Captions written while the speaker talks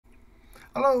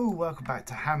Hello, welcome back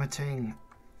to Hammerting.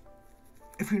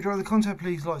 If you enjoy the content,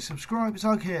 please like, subscribe. It's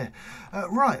Ugg here.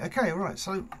 Right.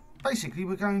 So basically,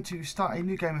 we're going to start a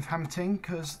new game of Hammerting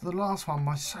because the last one,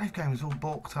 my save game was all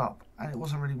balked up and it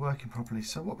wasn't really working properly.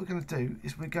 So what we're going to do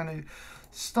is we're going to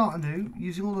start anew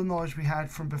using all the knowledge we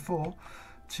had from before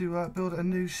to build a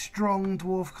new strong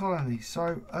dwarf colony.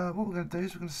 So what we're going to do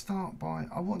is we're going to start by.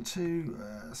 I want to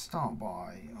start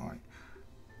by. All right.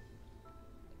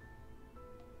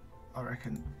 I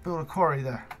reckon build a quarry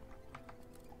there.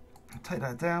 Take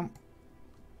that down.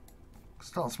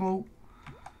 Start small.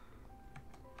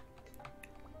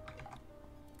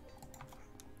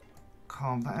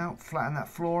 Calm that out. Flatten that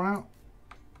floor out.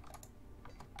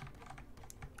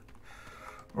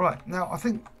 Right, now I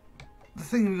think the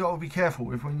thing you've got to be careful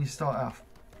with when you start off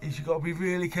is you've got to be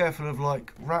really careful of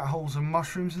like rat holes and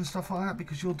mushrooms and stuff like that,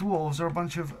 because your dwarves are a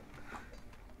bunch of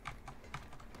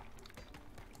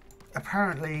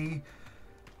apparently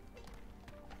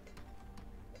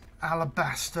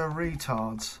alabaster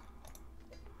retards,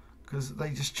 because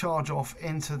they just charge off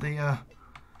into the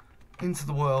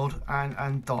world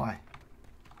and die,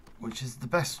 which is the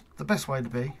best way to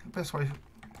be, the best way.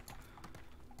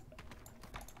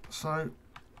 So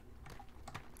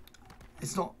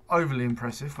it's not overly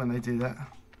impressive when they do that.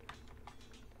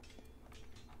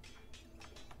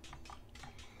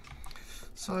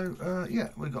 So yeah,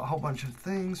 we've got a whole bunch of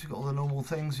things. We've got all the normal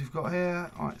things we've got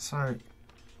here. All right, so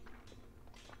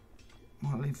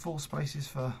might leave 4 spaces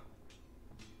for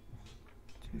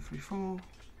 2, 3, 4.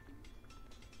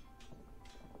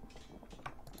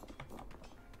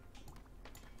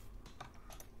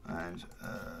 And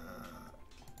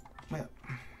yeah.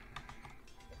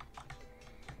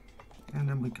 And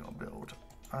then we got to build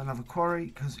another quarry,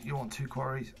 because you want 2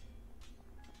 quarries.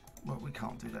 Well, we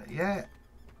can't do that yet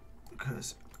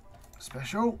because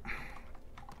special.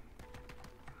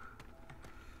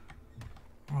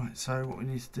 Right, so what we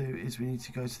need to do is we need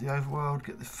to go to the overworld,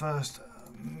 get the first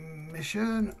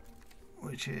mission,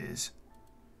 which is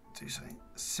do something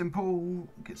simple,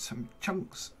 get some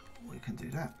chunks. We can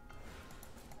do that.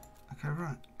 Okay,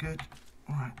 right, good.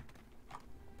 All right,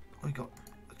 we got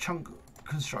chunk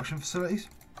construction facilities.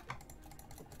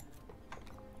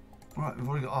 Right, we've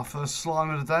already got our first slime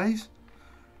of the days.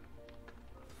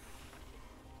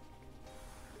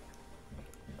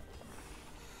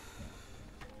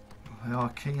 They are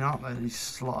keen, aren't they, these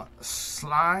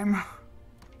slime?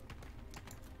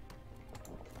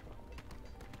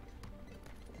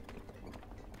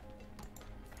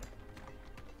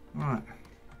 Right.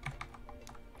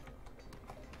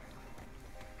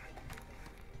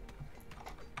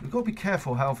 We've got to be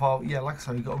careful how far, yeah, like I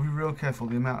say, we've got to be real careful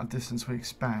the amount of distance we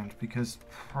expand, because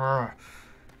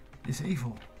it's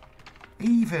evil.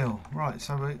 Evil! Right,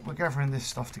 so we're gathering this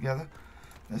stuff together.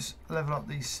 Let's level up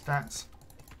these stats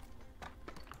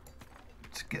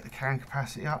to get the can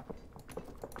capacity up.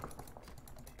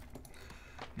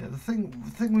 Yeah, the thing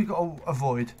we've got to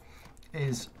avoid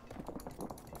is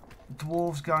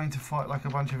dwarves going to fight like a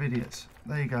bunch of idiots.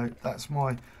 There you go. That's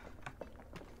my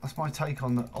take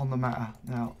on the matter.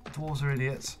 Now, dwarves are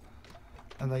idiots,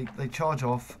 and they charge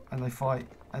off and they fight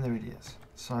and they're idiots.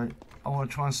 So I want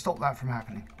to try and stop that from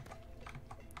happening.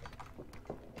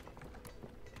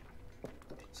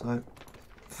 So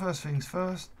first things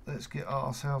first, let's get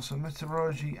ourselves some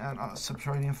metallurgy and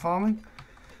subterranean farming,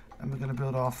 and we're going to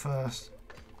build our first.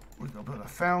 We've got to build a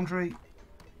foundry.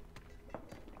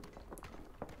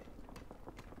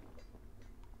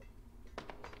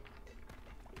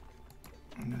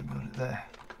 I'm going to build it there.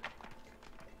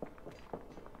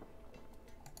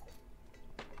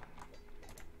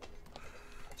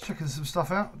 Checking some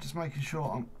stuff out, just making sure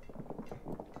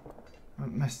I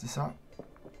haven't messed this up.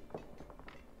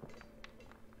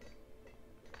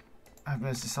 I've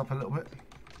messed this up a little bit.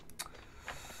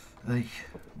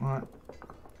 Right.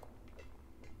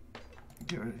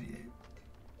 Get rid of you.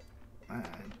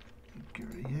 And get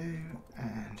rid of you.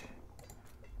 And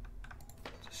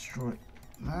destroy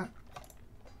that.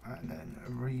 And then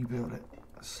rebuild it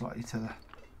slightly to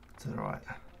the right.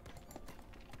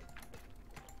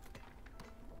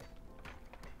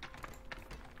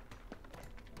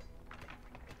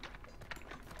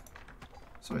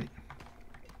 Sweet.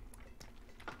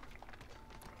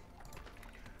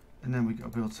 And then we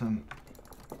got to build some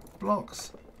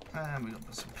blocks, and we got to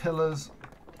put some pillars,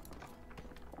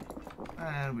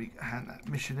 and we hand that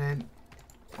mission in.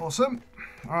 Awesome.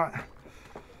 All right.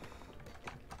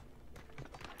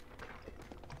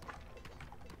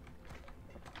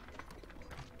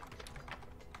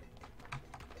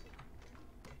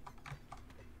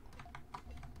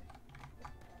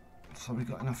 So we've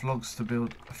got enough logs to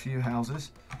build a few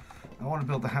houses. I want to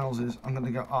build the houses. I'm going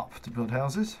to go up to build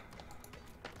houses.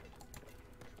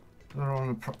 I don't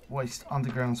want to waste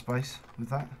underground space with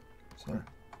that. So.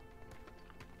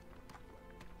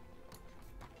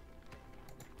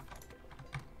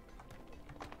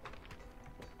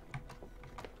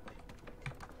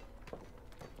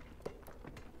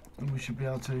 And we should be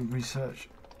able to research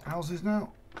houses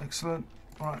now. Excellent.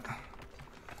 Right.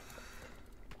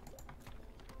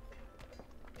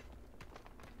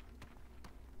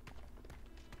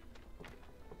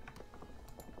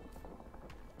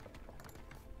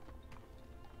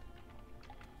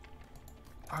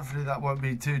 Hopefully that won't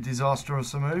be too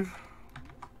disastrous a move.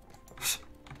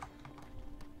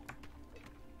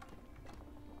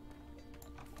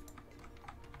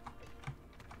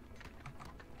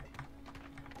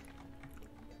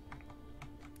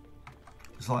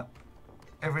 It's like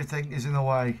everything is in the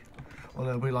way. Or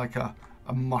there'll be like a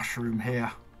mushroom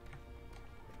here.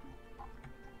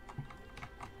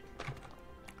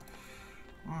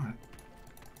 Alright.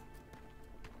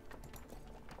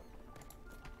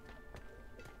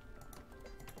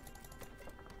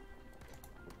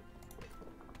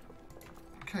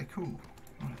 Okay, cool.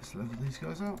 Right, let's level these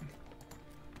guys out.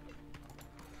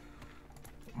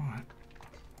 Alright.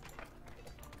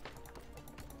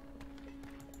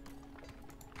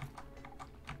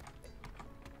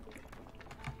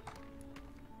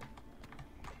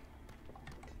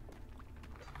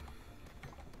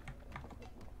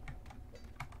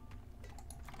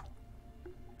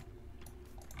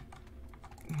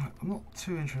 I'm not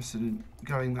too interested in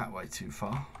going that way too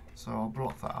far, so I'll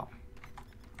block that up.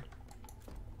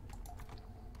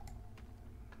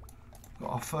 Got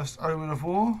our first omen of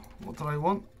war. What do I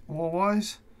want,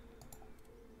 war-wise?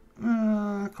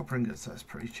 Copper ingots, that's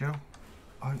pretty chill.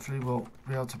 Hopefully we'll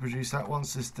be able to produce that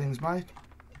once this thing's made.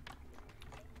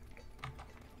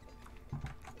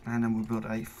 And then we'll build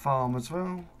a farm as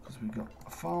well, because we've got a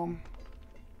farm.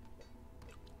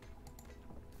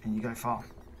 And you go farm.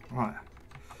 Right.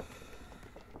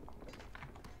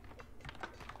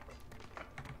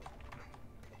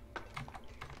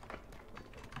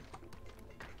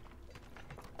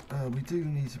 We do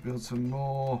need to build some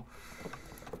more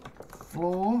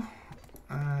floor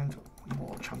and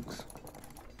more chunks.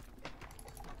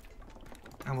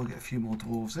 And we'll get a few more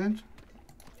dwarves in.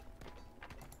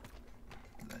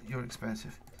 You're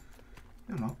expensive.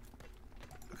 You're not.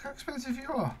 Look how expensive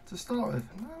you are to start with.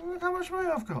 Look how much money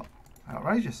I've got.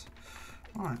 Outrageous.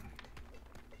 Right.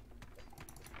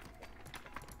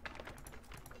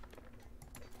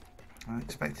 I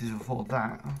expected to afford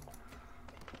that.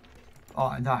 Oh,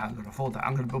 I know how I'm going to afford that.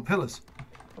 I'm going to build pillars.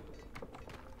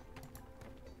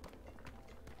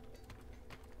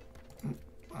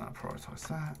 Prioritise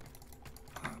that.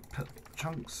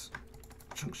 Chunks.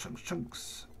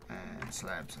 Chunks. And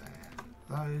slabs. And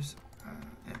those.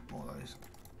 Yeah, more of those.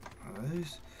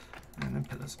 Those. And then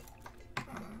pillars.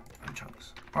 And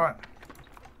chunks. Alright.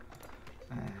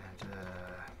 And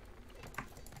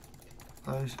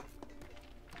those.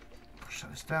 Push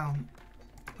those down.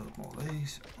 Build more of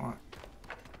these. Alright.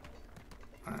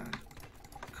 And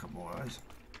a couple more of those.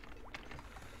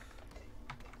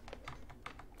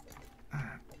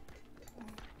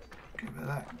 Get a bit of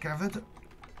that gathered.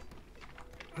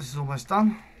 This is almost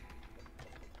done.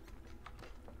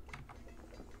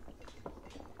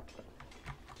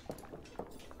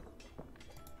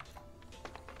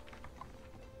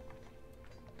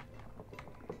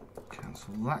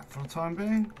 Cancel that for the time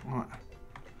being. Right.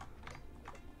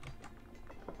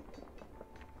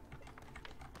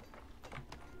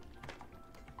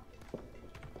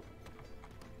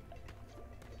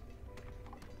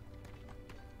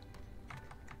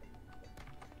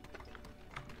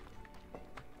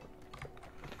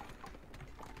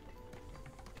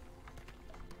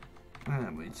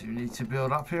 And we do need to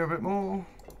build up here a bit more.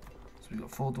 So we've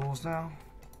got 4 doors now.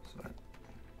 So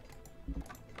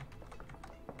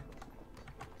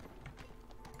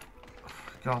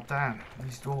God damn,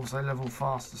 these dwarves, they level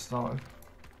fast to start with.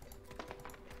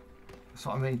 That's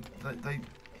what I mean. They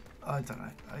I don't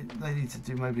know. They need to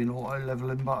do maybe an auto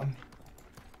leveling button.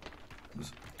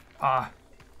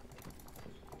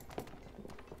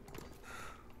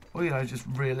 Or, you know, just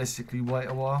realistically wait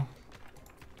a while.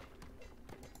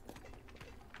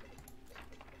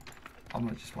 I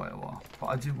might just wait a while, but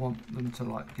I do want them to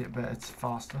like get better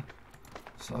faster.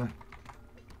 So,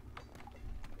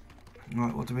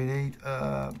 right, what do we need?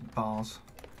 Bars.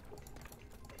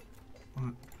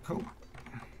 Right, cool.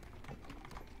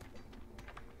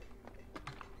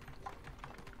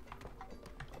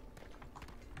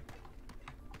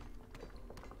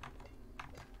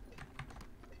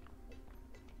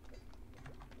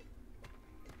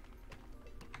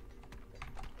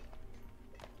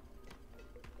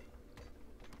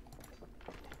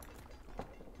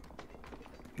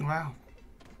 Wow.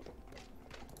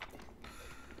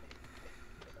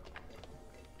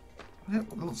 Yep,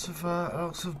 lots of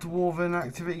dwarven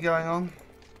activity going on.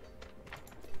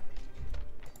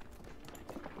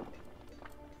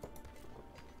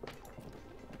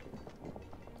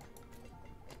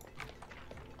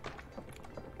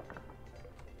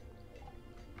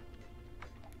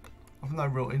 I've no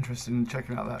real interest in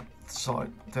checking out that site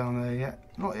down there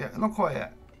yet. Not yet, not quite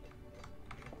yet.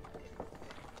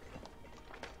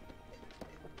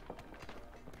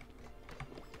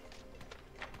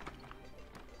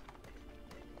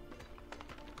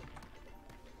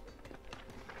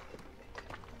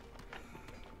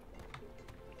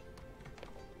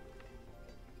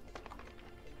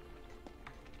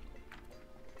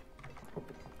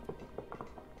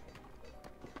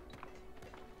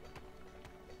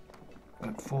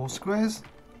 At 4 squares,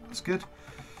 that's good.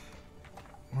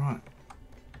 Right.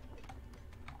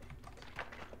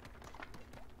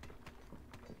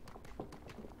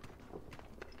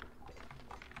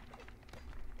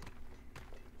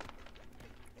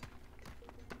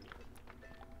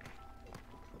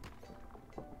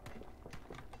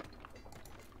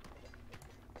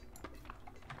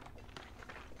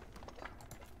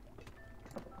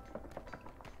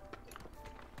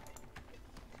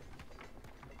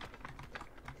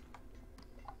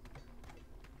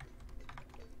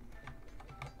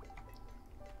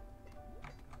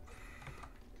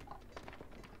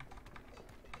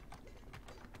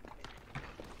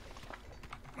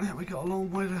 Yeah, we got a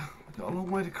long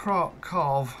way to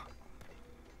carve.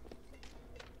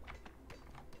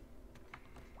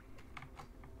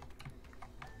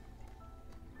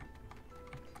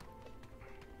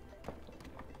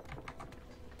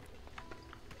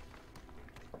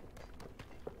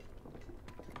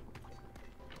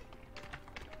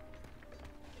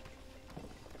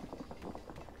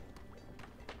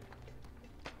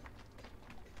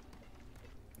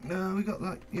 We got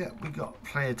that. Yeah, we got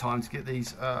plenty of time to get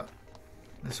these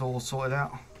this all sorted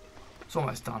out. It's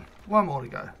almost done. One more to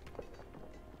go.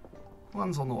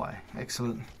 One's on the way.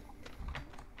 Excellent.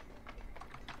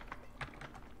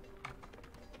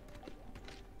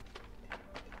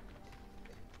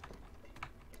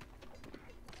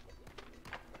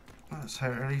 That's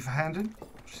ready for handing,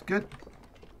 which is good.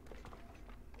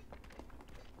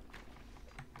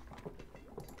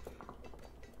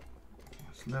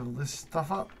 Let's level this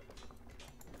stuff up.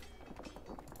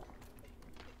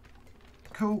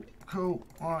 Cool, cool.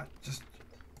 Alright, just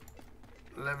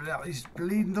level out these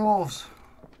bleeding dwarves.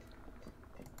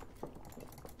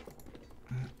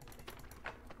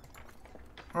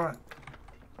 Alright.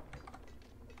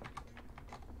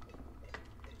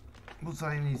 What do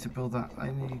they need to build that?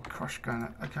 They need crushed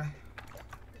granite. Okay.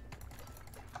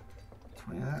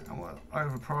 20 of that. And we'll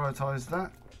over prioritise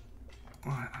that.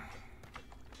 Right.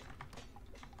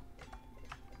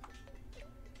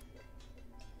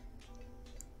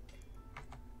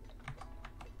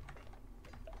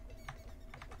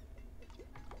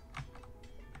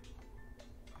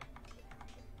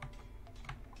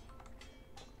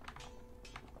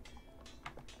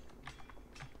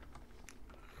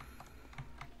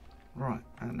 Right,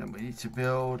 and then we need to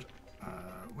build.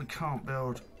 We can't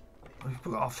build. We've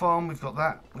got our farm. We've got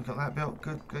that. We've got that built.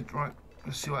 Good, good. Right.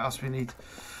 Let's see what else we need.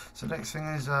 So next thing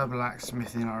is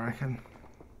blacksmithing, I reckon.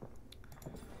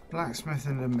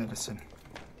 Blacksmithing and medicine.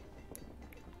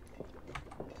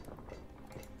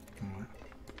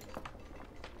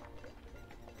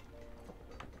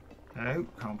 Right. No,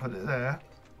 can't put it there.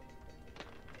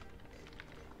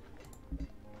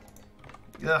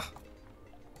 Yeah.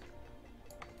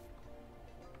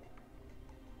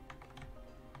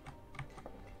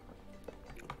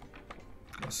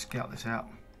 Scout this out.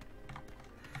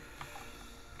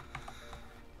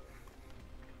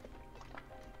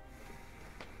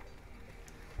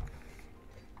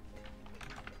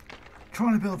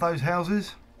 Trying to build those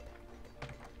houses.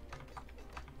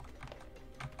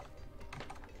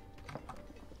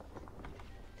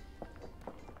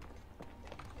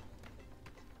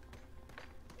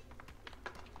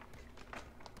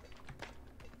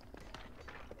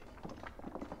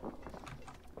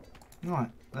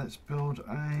 Right, let's build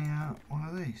a one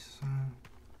of these. So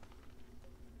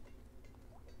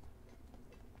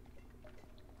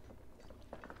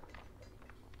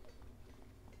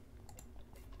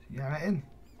yeah, it in.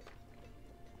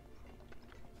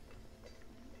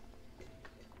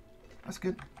 That's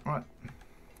good. Right.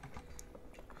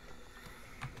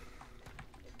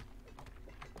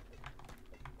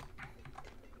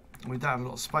 We don't have a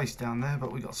lot of space down there,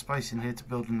 but we've got space in here to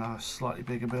build another slightly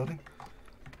bigger building.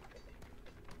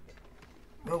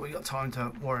 Well, we got time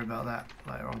to worry about that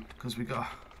later on because we got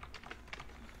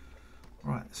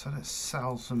Right, so let's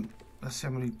sell some. Let's see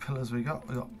how many pillars we got.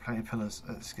 We got plenty of pillars.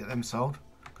 Let's get them sold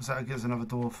because that gives another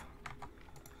dwarf.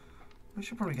 We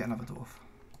should probably get another dwarf.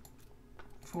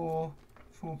 4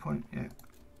 point. Yeah.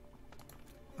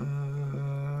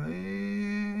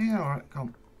 Yeah. All right. Come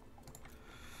on.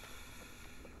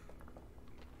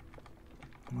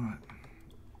 Right.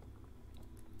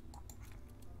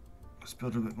 Let's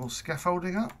build a bit more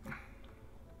scaffolding up.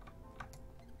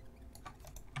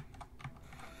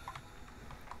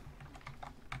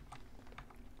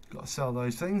 Got to sell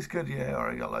those things. Good, yeah,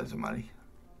 already got loads of money,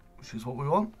 which is what we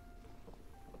want.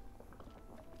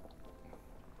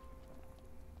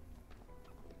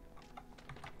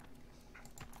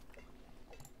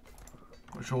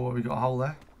 Not sure why we got a hole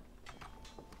there.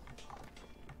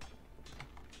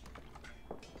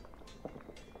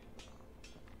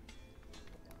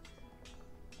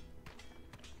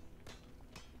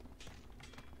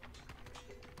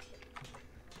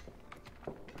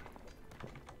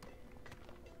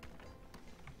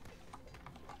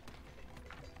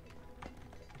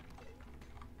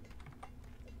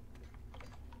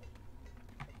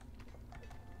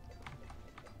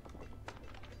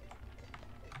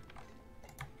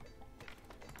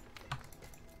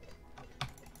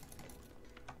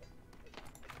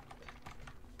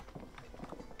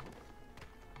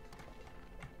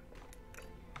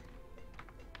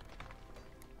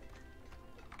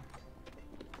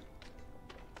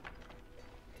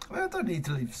 Well, I don't need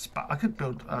to leave spot. I could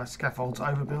build scaffolds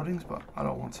over buildings, but I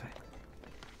don't want to.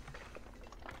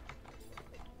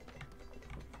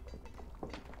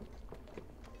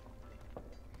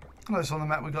 Notice on the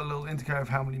map we've got a little indicator of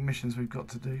how many missions we've got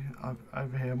to do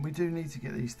over here, and we do need to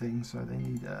get these things. So they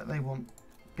need, they want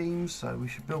beams, so we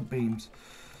should build beams.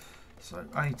 So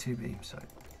only 2 beams, so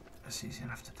that's easy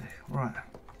enough to do. Right.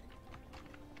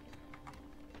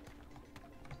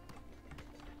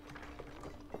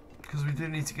 Because we do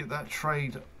need to get that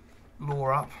trade law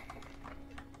up.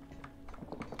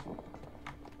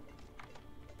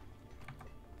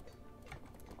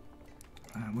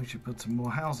 And we should build some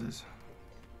more houses.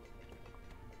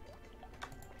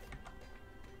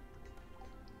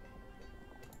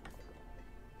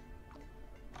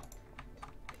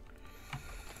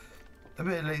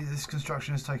 Admittedly, this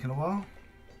construction has taken a while.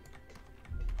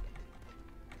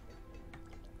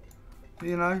 But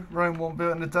you know, Rome wasn't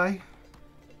built in a day.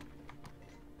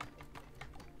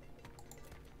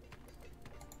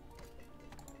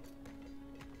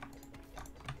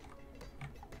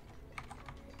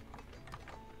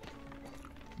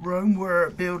 Rome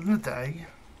were built in a day.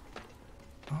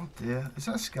 Oh dear, is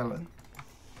that a skeleton?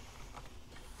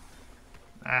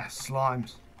 Ah,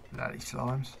 slimes. Bloody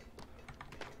slimes.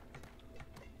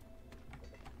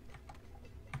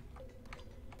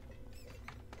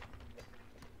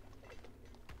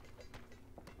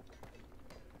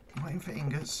 Waiting for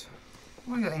ingots.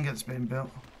 We got ingots being built.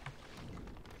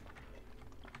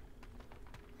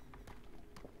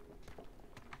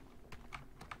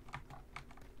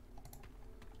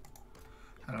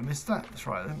 And I missed that. That's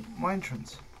right then. My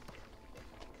entrance.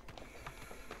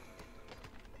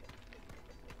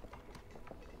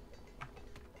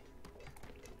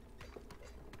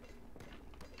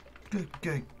 Good,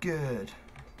 good, good.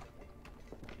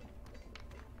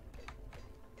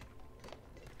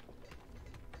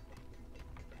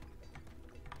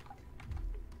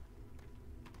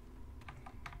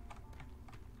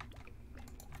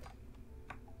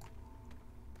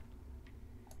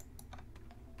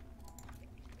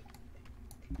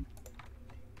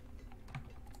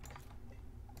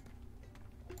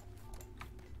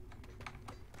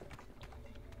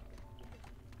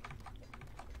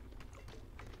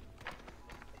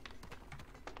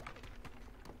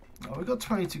 Oh, we've got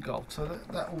 22 gold, so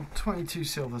that will 22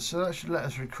 silver, so that should let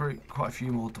us recruit quite a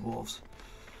few more dwarves.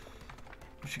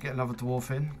 We should get another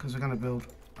dwarf in, because we're going to build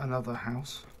another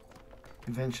house,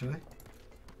 eventually.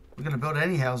 We're going to build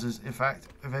any houses, in fact,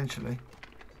 eventually.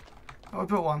 Oh, I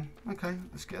built one. Okay,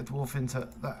 let's get a dwarf into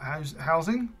that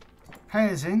housing.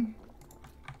 Housing.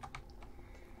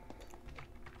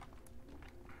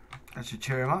 That should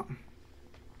cheer him up.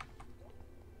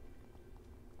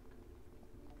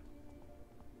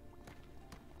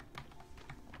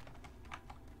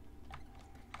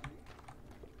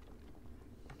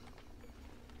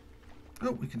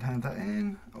 Oh, we can hand that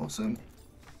in. Awesome.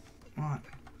 Right.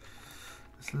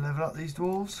 Let's level up these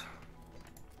dwarves.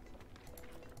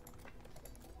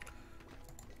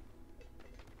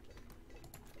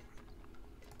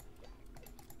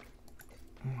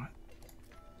 Right.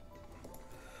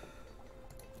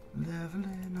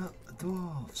 Leveling up the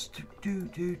dwarves.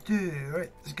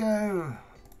 Right, let's go.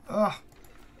 Oh,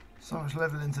 so much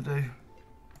leveling to do.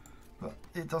 but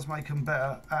it does make them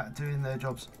better at doing their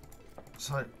jobs.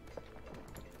 So,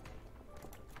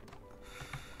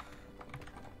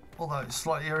 although it's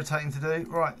slightly irritating to do.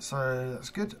 Right, so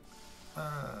that's good.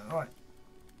 Right,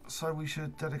 so we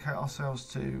should dedicate ourselves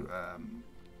to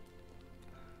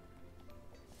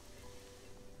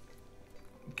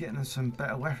getting us some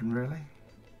better weapon, really.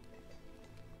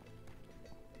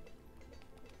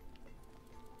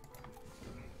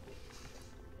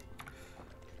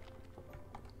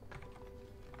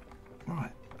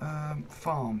 Right,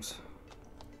 farms.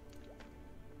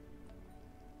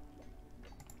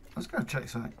 Let's go check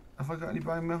something. Have I got any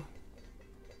bone meal?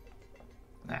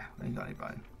 Nah, I ain't got any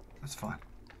bone. That's fine.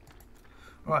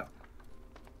 Right.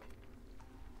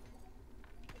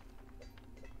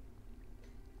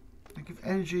 They give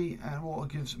energy and water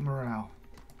gives morale.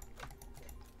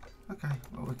 Okay,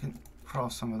 well we can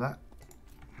craft some of that.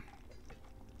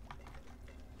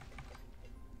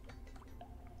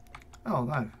 Oh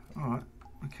no, alright.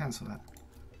 We cancel that.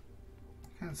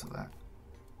 Cancel that.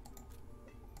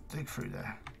 Dig through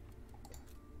there.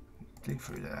 Dig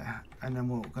through there. And then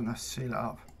we're gonna seal it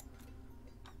up.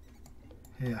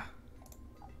 Here.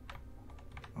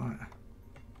 Right.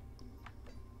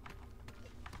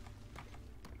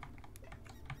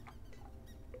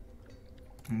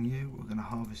 And you, we're gonna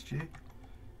harvest you.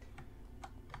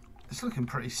 It's looking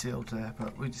pretty sealed there,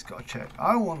 but we just gotta check.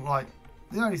 I don't want, like,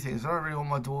 the only thing is I don't really want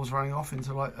my doors running off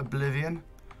into like oblivion.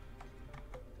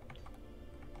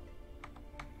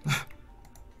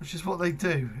 Which is what they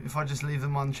do if I just leave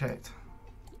them unchecked.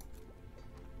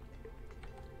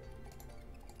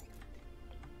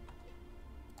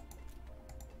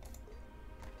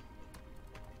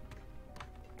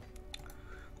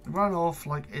 They run off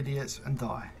like idiots and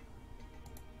die.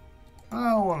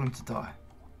 I don't want them to die.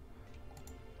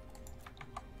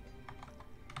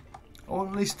 I want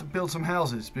at least to build some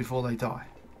houses before they die.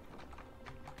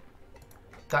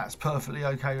 That's perfectly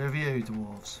okay with you,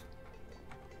 dwarves.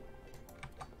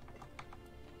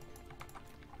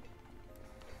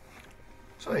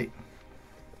 Sweet.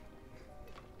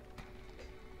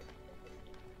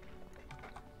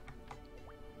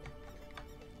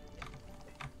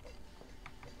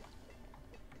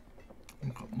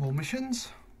 We've got more missions.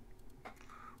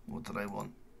 What do they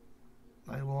want?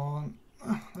 They want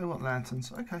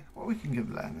lanterns. Okay, well we can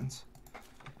give lanterns.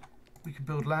 We can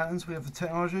build lanterns. We have the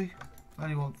technology. I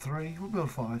only want 3. We'll build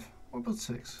 5. We'll build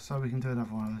 6, so we can do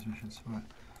another one of those missions. Right.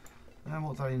 And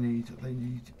what do they need? They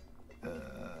need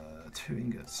 2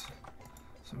 ingots.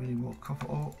 So we need more copper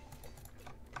ore.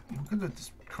 We're going to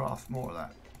just craft more of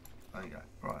that. There you go.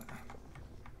 Right.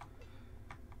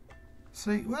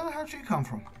 See, where the hell did you come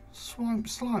from?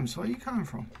 Slimes, where are you coming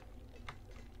from?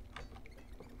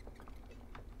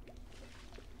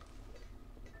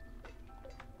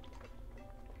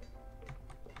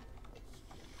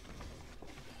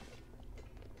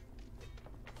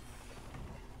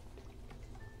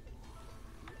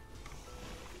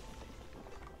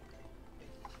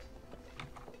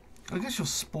 I guess you're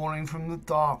spawning from the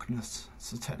darkness.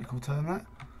 It's a technical term, that.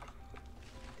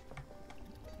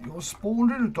 You're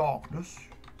spawned in the darkness.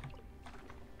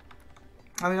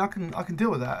 I mean, I can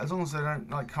deal with that as long as they don't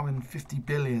like come in 50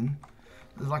 billion.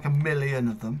 There's like 1 million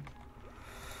of them.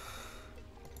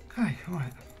 Okay,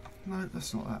 right. No,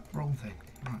 that's not that. Wrong thing.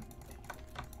 Right.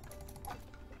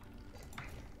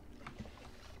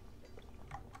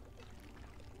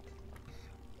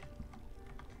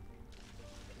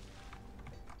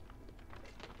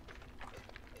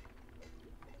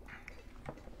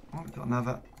 Oh, we've got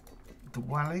another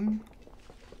dwelling.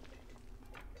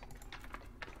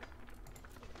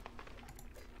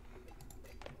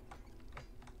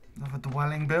 Another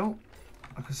dwelling built.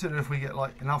 I consider if we get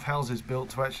like enough houses built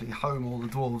to actually home all the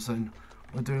dwarves, then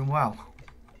we're doing well.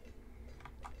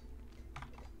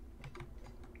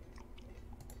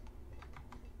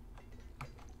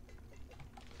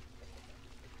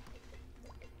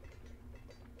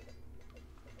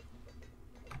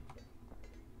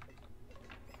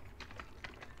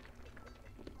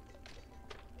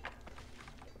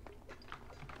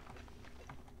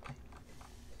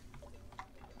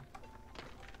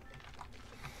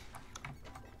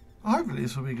 Hopefully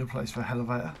this will be a good place for an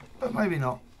elevator, but maybe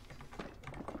not.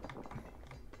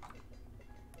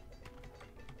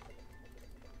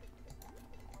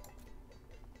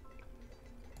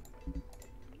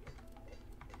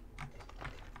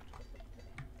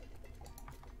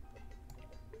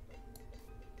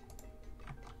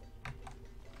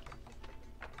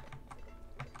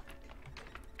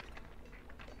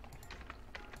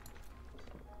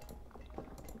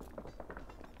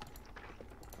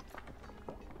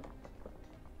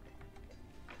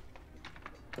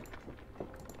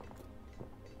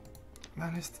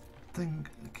 Man, this thing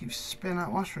keeps spitting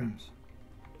out mushrooms.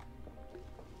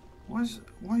 Why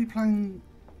are you playing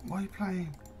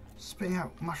spitting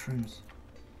out mushrooms?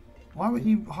 Why wouldn't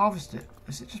you harvest it?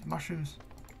 Is it just mushrooms?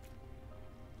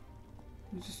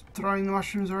 You're just throwing the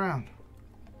mushrooms around.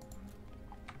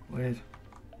 Weird.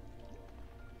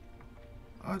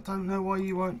 I don't know why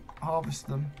you won't harvest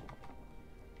them.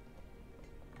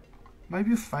 Maybe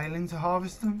you're failing to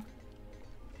harvest them?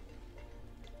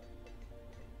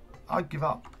 I'd give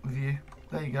up with you.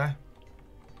 There you go.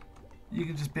 You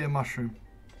can just be a mushroom.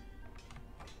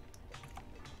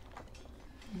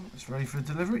 It's ready for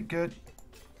delivery. Good.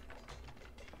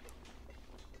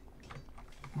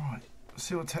 Right. Let's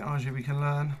see what technology we can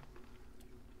learn.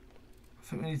 I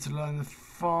think we need to learn the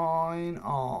fine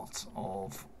art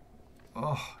of...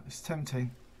 Oh, it's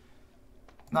tempting.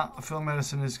 Nah, I feel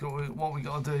medicine is what we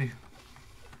got to do.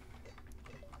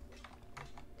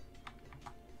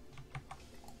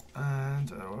 And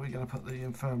where are we going to put the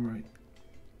infirmary?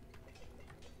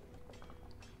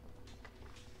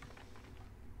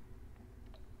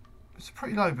 It's a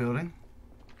pretty low building.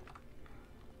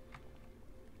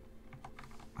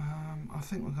 I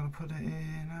think we're going to put it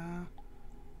in...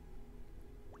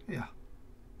 yeah.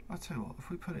 I'll tell you what, if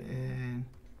we put it in...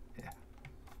 yeah.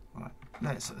 Right,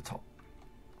 let's at the top.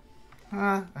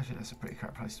 Actually, that's a pretty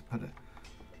crap place to put it.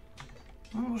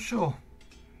 I'm not sure.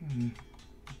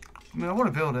 I mean, I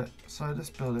want to build it, so let's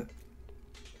build it.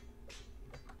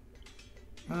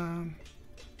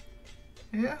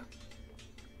 Yeah?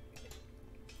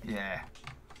 Yeah.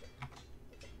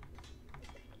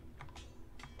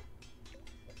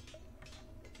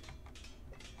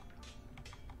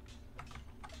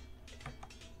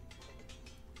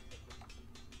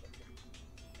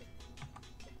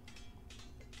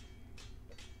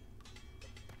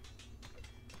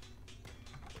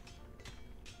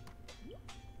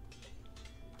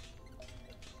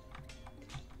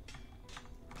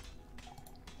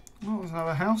 Oh, there's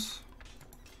another house.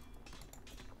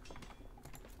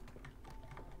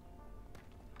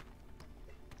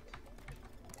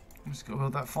 Just got to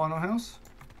build that final house.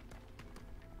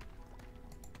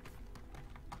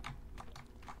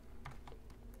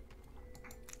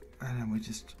 And then we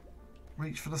just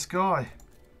reach for the sky.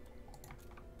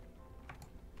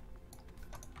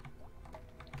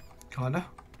 Kinda.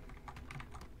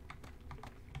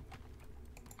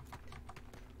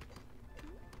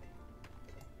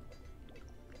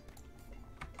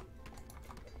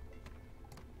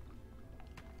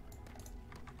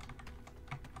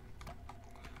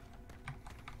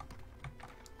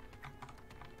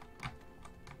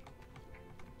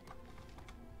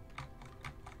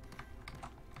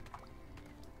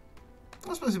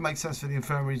 I suppose it makes sense for the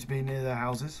infirmary to be near their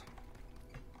houses.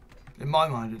 In my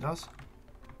mind it does.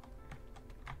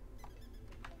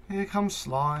 Here comes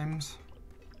slimes.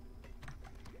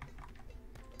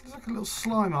 There's like a little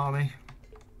slime army.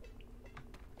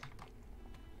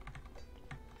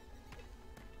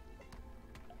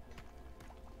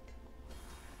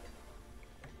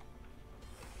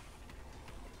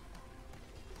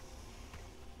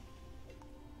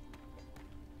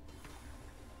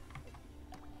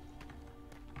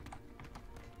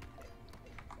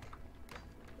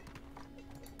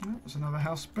 Oh, there's another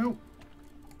house built.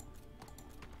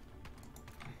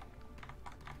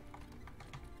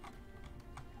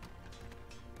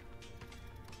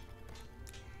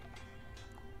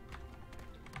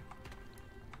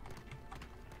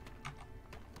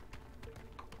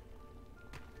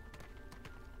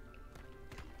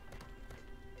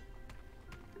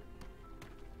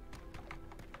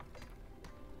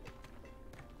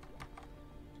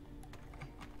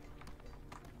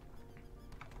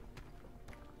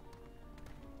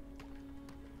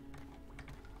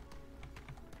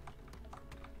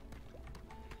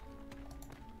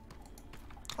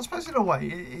 I suppose in a way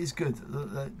it is good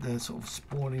that they're sort of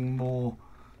spawning more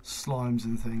slimes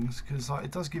and things, because like,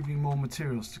 it does give you more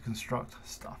materials to construct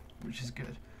stuff, which is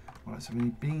good. Right, so we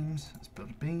need beams. Let's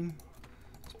build a beam.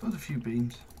 Let's build a few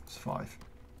beams. It's 5.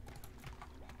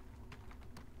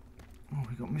 Oh,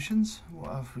 we got missions.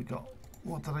 What have we got?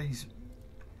 What do these?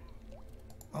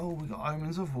 Oh, we got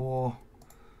omens of war.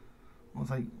 What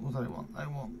do they want? They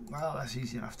want. Well, that's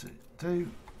easy enough to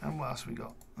do. And what else we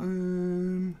got?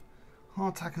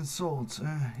 Hardtack and swords.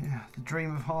 Yeah, the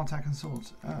dream of hardtack and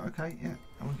swords. Okay, yeah,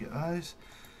 and we'll get those.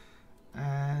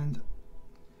 And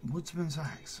woodsman's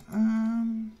axe.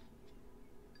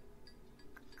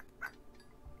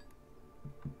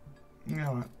 Yeah,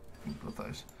 alright, we'll build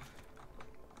those.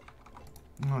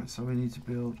 Right, so we need to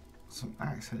build some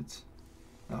axe heads.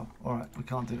 Oh, alright, we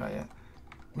can't do that yet.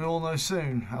 We'll all know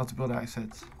soon how to build axe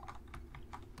heads.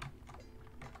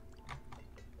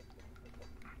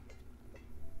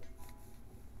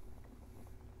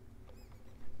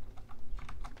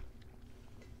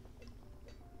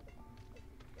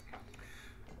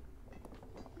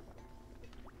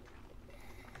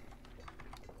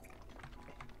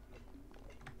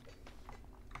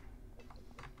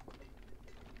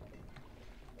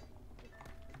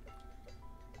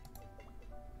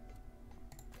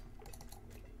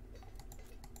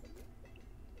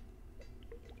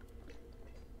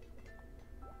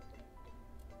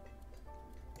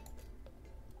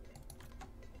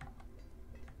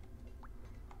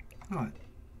 Right,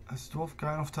 that's the dwarf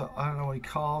going off to, I don't know why he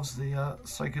carves the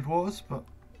sacred waters, but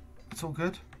it's all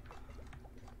good.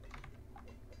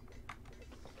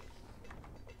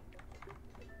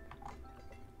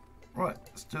 Right,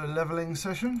 let's do a levelling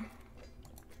session.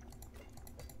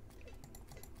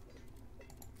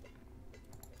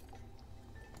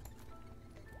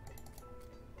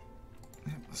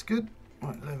 Yep, that's good.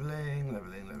 Right, levelling.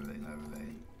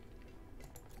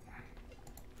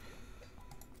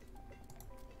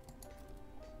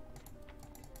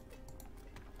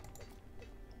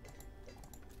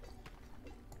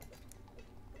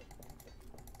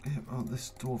 Yep, well,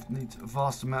 this dwarf needs a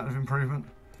vast amount of improvement.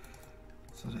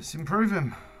 So let's improve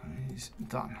him. He's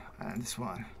done. And this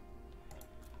one.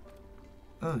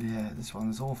 Oh yeah, this one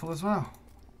is awful as well.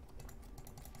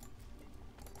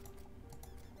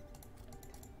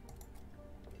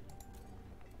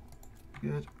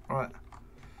 Good. Right.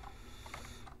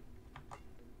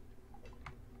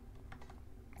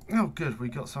 Oh good, we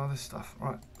got some of this stuff.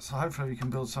 Right. So hopefully we can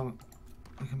build some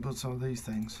of these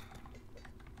things.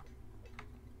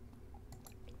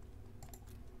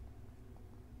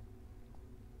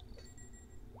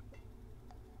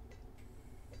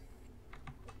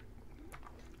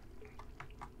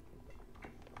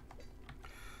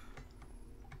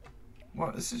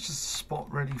 Right, this is just a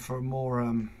spot ready for more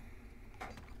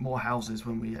houses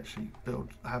when we actually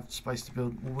have space to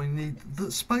build. Well, we need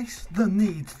the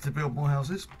need to build more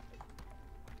houses.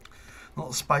 Not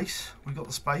the space. We got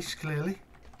the space clearly.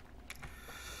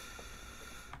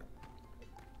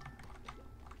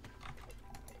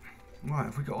 Right,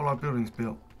 have we got all our buildings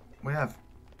built? We have.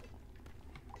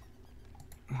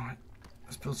 Right,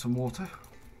 let's build some water.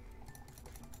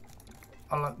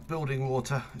 I like building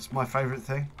water. It's my favourite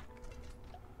thing.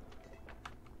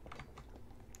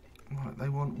 Right, they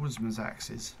want woodman's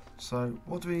axes. So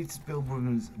what do we need to build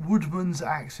woodman's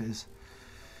axes?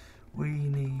 We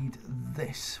need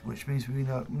this, which means we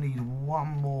need one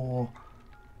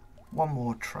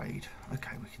more trade.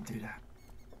 Okay, we can do that.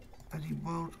 Any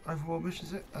world overworld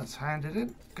missions? It that's handed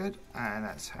in. Good, and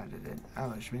that's handed in.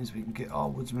 Which means we can get our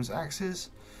woodman's axes.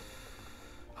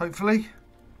 Hopefully.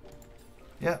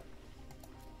 Yep.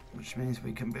 Which means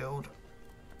we can build.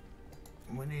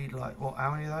 We need like what?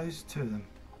 How many of those? 2 of them.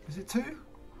 Is it 2?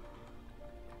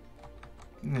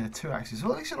 Yeah, 2 axes.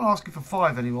 Well, at least I'm not asking for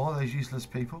 5 anymore, those useless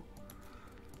people.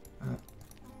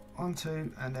 1,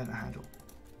 2, and then a handle.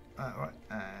 Right,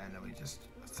 and then we just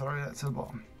throw that to the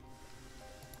bottom.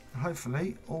 And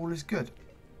hopefully, all is good.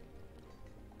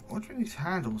 What do we need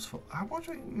handles for? What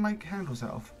do we make handles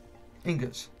out of?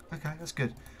 Ingots. Okay, that's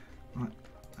good. Right.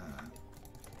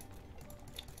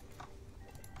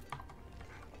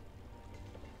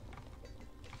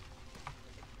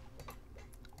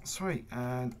 Sweet,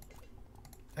 and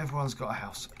everyone's got a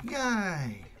house.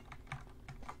 Yay!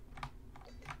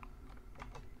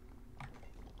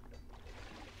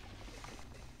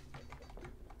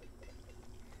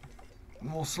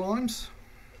 More slimes.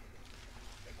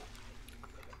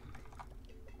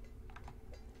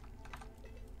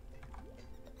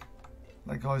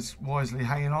 That guy's wisely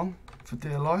hanging on for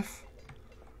dear life.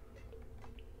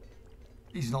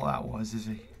 He's not that wise, is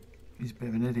he? He's a bit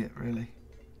of an idiot, really.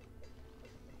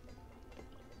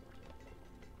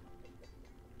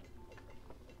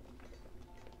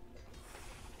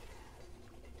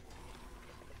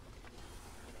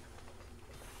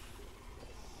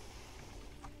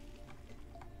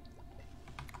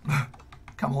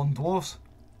 Come on, dwarves.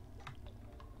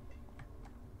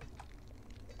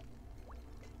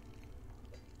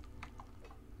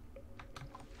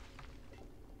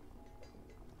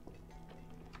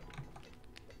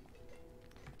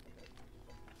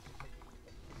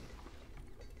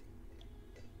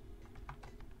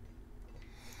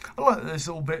 I like this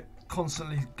little bit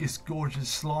constantly gorgeous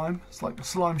slime. It's like a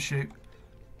slime shoot.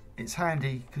 It's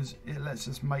handy because it lets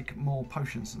us make more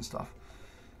potions and stuff.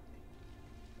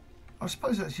 I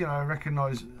suppose that's, you know,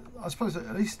 I suppose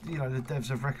at least, you know, the devs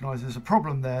have recognised there's a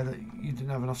problem there, that you didn't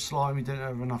have enough slime, you didn't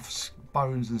have enough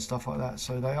bones and stuff like that,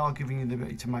 so they are giving you the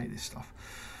ability to make this stuff,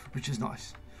 which is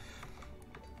nice.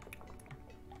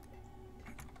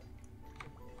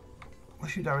 I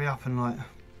should hurry up and like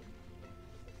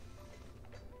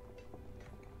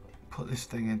put this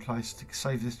thing in place to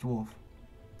save this dwarf.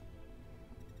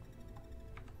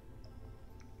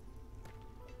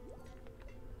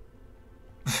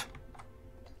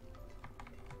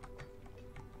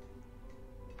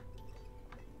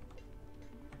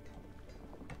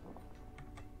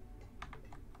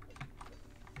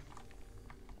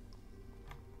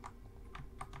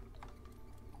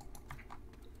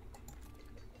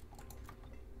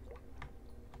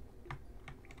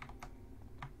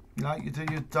 No, you do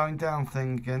your going down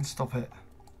thing again. Stop it.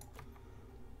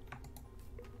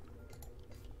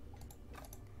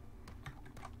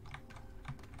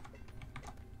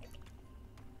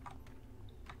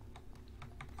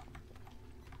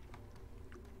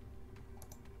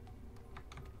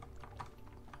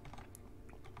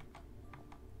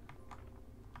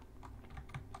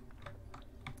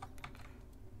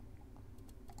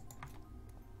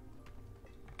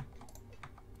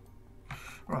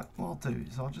 Right, what I'll do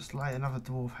is I'll just lay another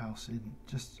dwarf house in,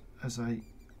 just as a...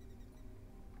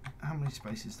 How many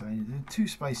spaces do I need to do? 2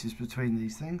 spaces between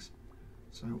these things.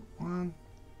 So 1,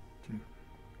 2,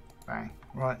 bang.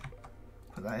 Right,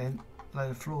 put that in, lay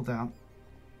the floor down.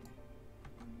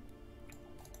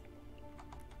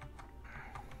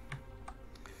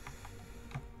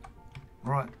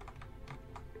 Right.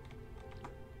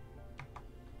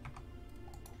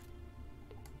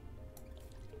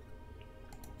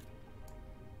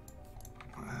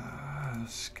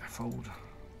 Scaffold.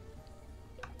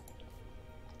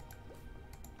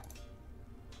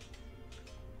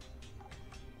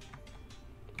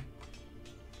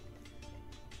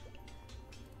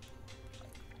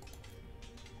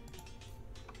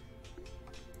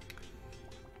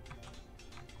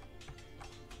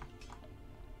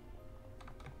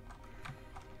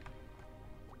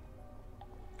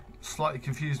 Slightly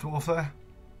confused dwarf there.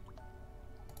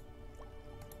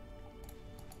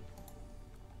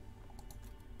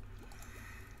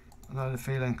 I know the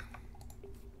feeling.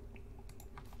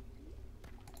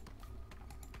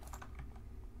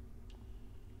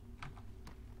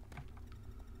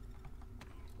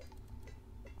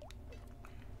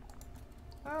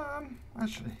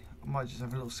 Actually, I might just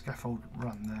have a little scaffold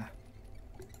run there.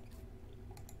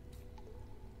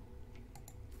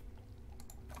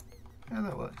 Yeah,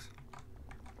 that works.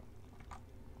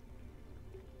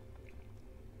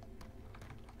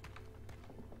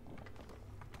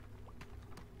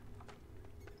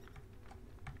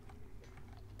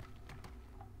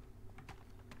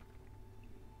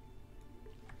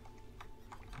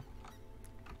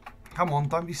 Come on,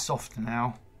 don't be soft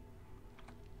now.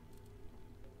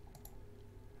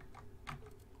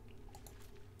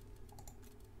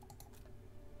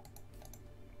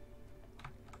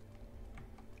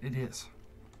 Idiots.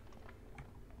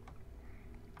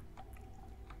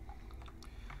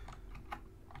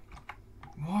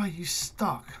 Why are you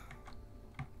stuck?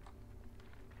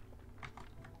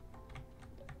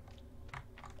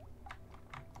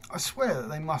 I swear that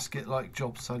they must get like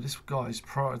jobs, so this guy's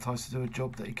prioritised to do a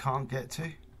job that he can't get to.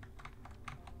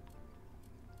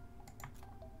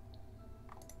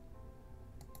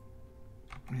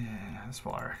 Yeah, that's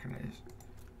what I reckon it is.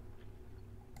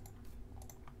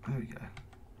 There we go.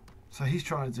 So he's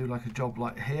trying to do like a job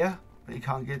like here, but he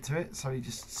can't get to it, so he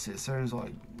just sits there and is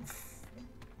like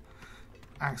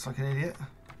acts like an idiot.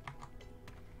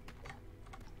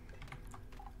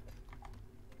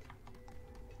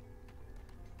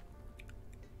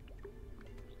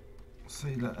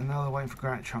 See, look, and now they're waiting for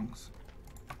granite chunks.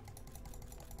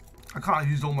 I can't have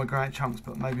used all my granite chunks,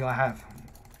 but maybe I have.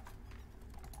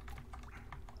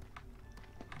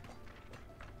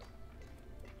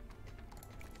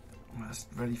 That's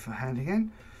ready for handing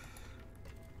in.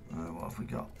 What have we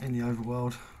got in the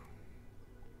overworld?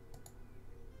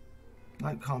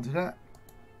 Nope, can't do that.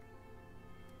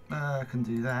 I can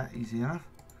do that, easy enough.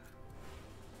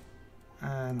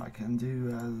 And I can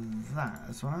do that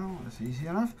as well, that's easy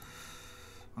enough.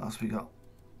 What else we got?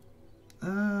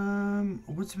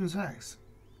 Woodsman's axe.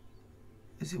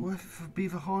 Is it worth it for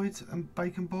beaver hide and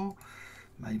bacon ball?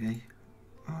 Maybe.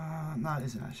 No, it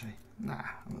isn't actually. Nah,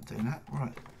 I'm not doing that.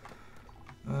 Right.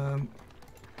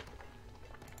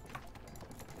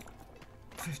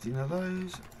 15 of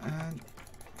those and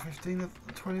 20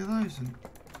 of those,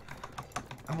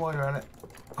 and while you're at it,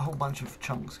 a whole bunch of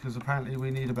chunks, because apparently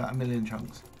we need about 1 million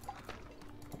chunks.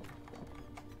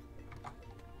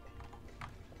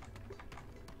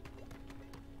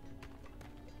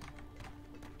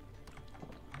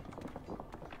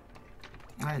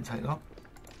 That didn't take long.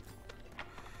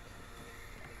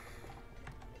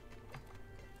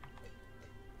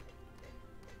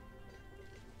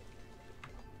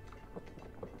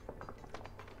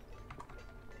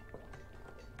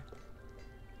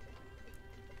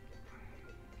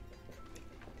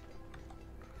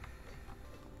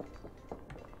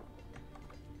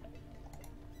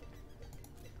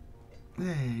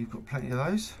 There, you've got plenty of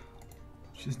those,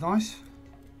 which is nice.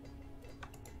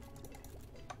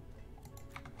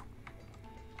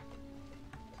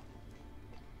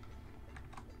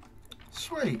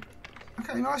 Sweet.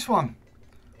 Okay, nice one.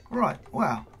 Right,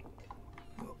 wow.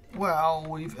 Well,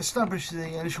 we've established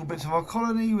the initial bits of our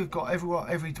colony. We've got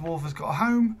every dwarf has got a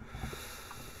home.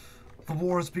 The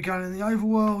war has begun in the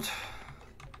overworld.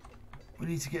 We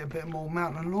need to get a bit more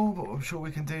mountain lore, but I'm sure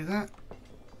we can do that.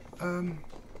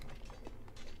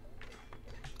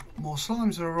 More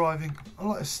slimes are arriving. I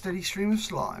like a steady stream of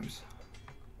slimes.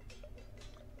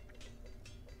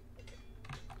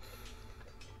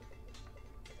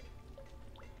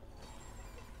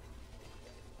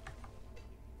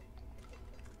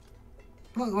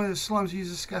 I like the way the slimes use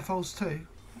the scaffolds too.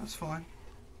 That's fine.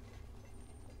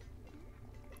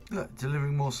 Look,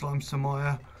 delivering more slimes to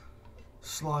my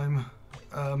slime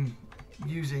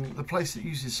using the place that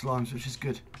uses slimes, which is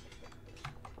good.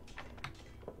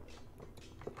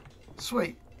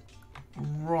 Sweet.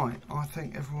 Right, I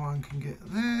think everyone can get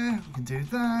there. We can do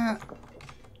that.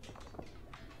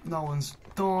 No one's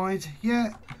died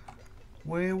yet.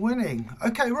 We're winning.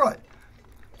 Okay, right.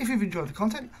 If you've enjoyed the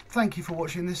content, thank you for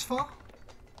watching this far.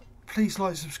 Please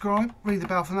like, subscribe, ring the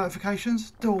bell for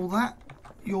notifications, do all that.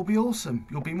 You'll be awesome.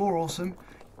 You'll be more awesome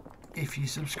if you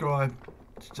subscribe.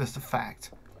 It's just a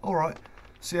fact. Alright,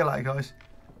 see you later guys.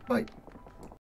 Bye.